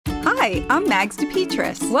Hi, I'm Mags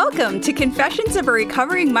DePetris. Welcome to Confessions of a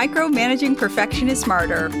Recovering Micromanaging Perfectionist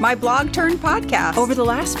Martyr, my blog turned podcast. Over the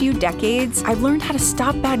last few decades, I've learned how to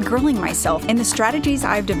stop bad girling myself, and the strategies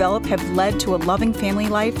I've developed have led to a loving family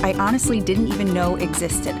life I honestly didn't even know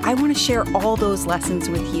existed. I want to share all those lessons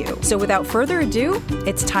with you. So without further ado,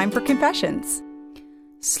 it's time for Confessions.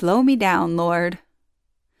 Slow me down, Lord.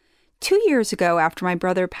 2 years ago, after my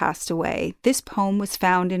brother passed away, this poem was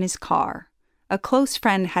found in his car. A close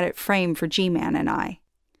friend had it framed for G-Man and I.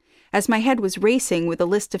 As my head was racing with a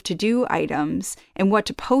list of to-do items and what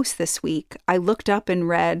to post this week, I looked up and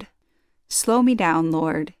read, "Slow me down,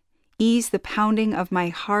 Lord. Ease the pounding of my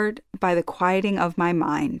heart by the quieting of my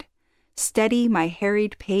mind. Steady my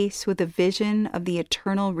harried pace with a vision of the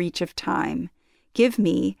eternal reach of time. Give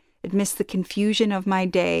me, amidst the confusion of my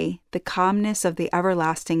day, the calmness of the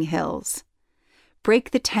everlasting hills.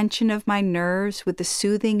 Break the tension of my nerves with the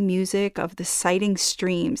soothing music of the sighting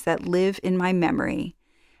streams that live in my memory.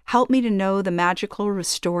 Help me to know the magical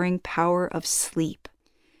restoring power of sleep.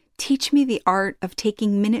 Teach me the art of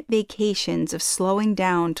taking minute vacations of slowing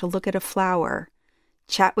down to look at a flower,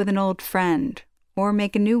 chat with an old friend, or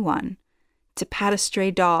make a new one, to pat a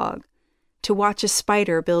stray dog, to watch a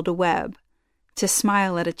spider build a web, to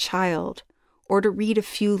smile at a child, or to read a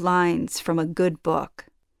few lines from a good book.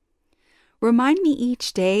 Remind me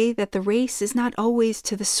each day that the race is not always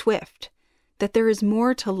to the swift, that there is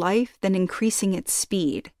more to life than increasing its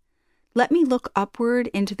speed. Let me look upward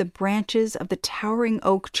into the branches of the towering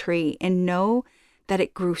oak tree and know that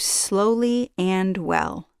it grew slowly and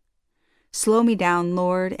well. Slow me down,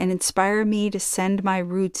 Lord, and inspire me to send my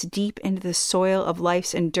roots deep into the soil of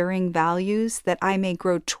life's enduring values that I may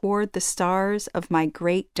grow toward the stars of my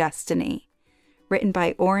great destiny." Written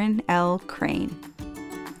by Oren L. Crane.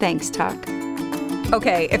 Thanks, Tuck.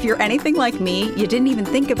 Okay, if you're anything like me, you didn't even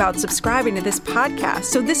think about subscribing to this podcast,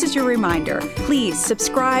 so this is your reminder. Please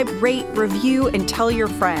subscribe, rate, review, and tell your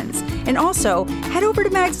friends. And also, head over to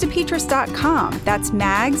magsdepetris.com. That's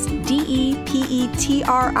Mags,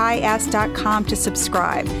 DEPETRIS.com to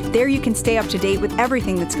subscribe. There you can stay up to date with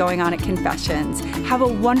everything that's going on at Confessions. Have a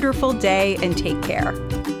wonderful day and take care.